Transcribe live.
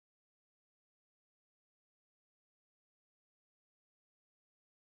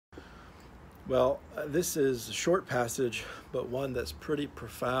This is a short passage, but one that's pretty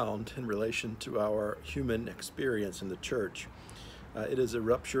profound in relation to our human experience in the church. It is a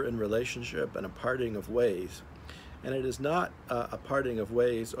rupture in relationship and a parting of ways. And it is not a parting of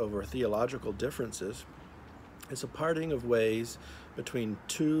ways over theological differences. It's a parting of ways between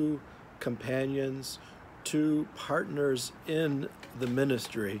two companions, two partners in the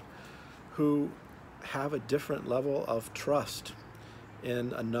ministry who have a different level of trust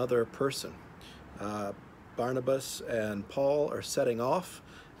in another person. Barnabas and Paul are setting off,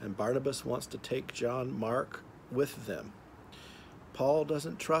 and Barnabas wants to take John Mark with them. Paul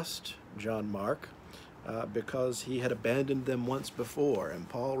doesn't trust John Mark because he had abandoned them once before, and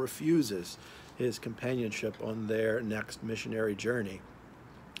Paul refuses his companionship on their next missionary journey.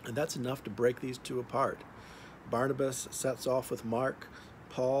 And that's enough to break these two apart. Barnabas sets off with Mark,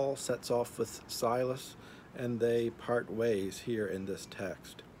 Paul sets off with Silas, and they part ways here in this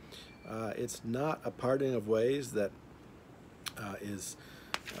text. It's not a parting of ways that is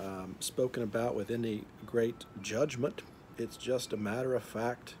spoken about with any great judgment. It's just a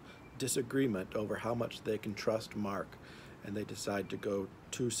matter-of-fact disagreement over how much they can trust Mark, and they decide to go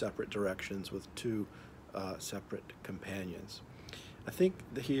two separate directions with two separate companions. I think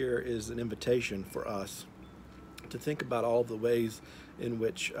here is an invitation for us to think about all of the ways in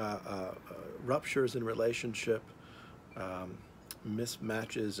which ruptures in relationship,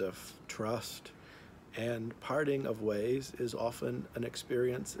 mismatches of trust, and parting of ways is often an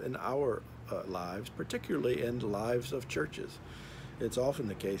experience in our lives, particularly in the lives of churches. It's often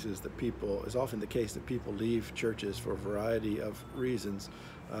the case that people leave churches for a variety of reasons,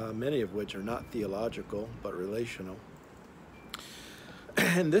 many of which are not theological but relational.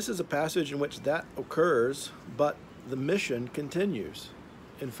 And this is a passage in which that occurs, but the mission continues.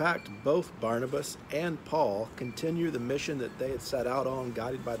 In fact, both Barnabas and Paul continue the mission that they had set out on,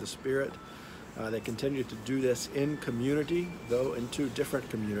 guided by the Spirit. They continue to do this in community, though in two different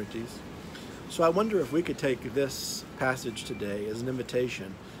communities. So I wonder if we could take this passage today as an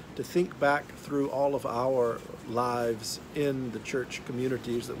invitation to think back through all of our lives in the church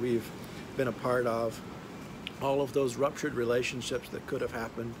communities that we've been a part of, all of those ruptured relationships that could have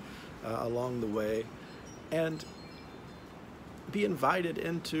happened along the way, and be invited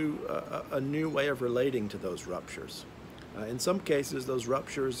into a new way of relating to those ruptures. In some cases, those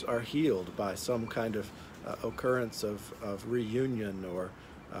ruptures are healed by some kind of occurrence of reunion or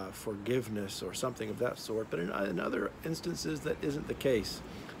forgiveness or something of that sort, but in other instances that isn't the case,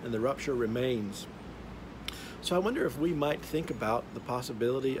 and the rupture remains. So I wonder if we might think about the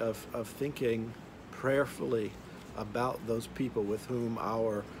possibility of thinking prayerfully about those people with whom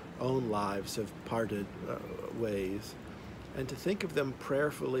our own lives have parted ways, and to think of them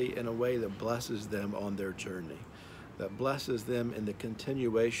prayerfully in a way that blesses them on their journey, that blesses them in the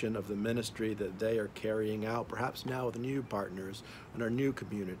continuation of the ministry that they are carrying out, perhaps now with new partners in our new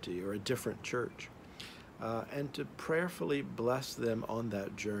community or a different church, and to prayerfully bless them on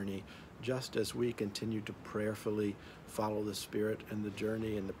that journey, just as we continue to prayerfully follow the Spirit and the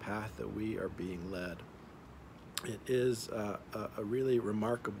journey and the path that we are being led. It is a really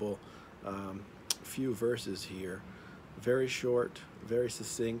remarkable few verses here, very short, very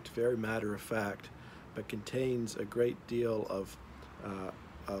succinct, very matter-of-fact, but contains a great deal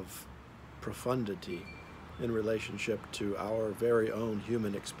of profundity in relationship to our very own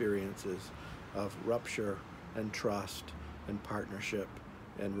human experiences of rupture and trust and partnership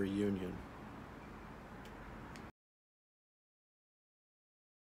and reunion.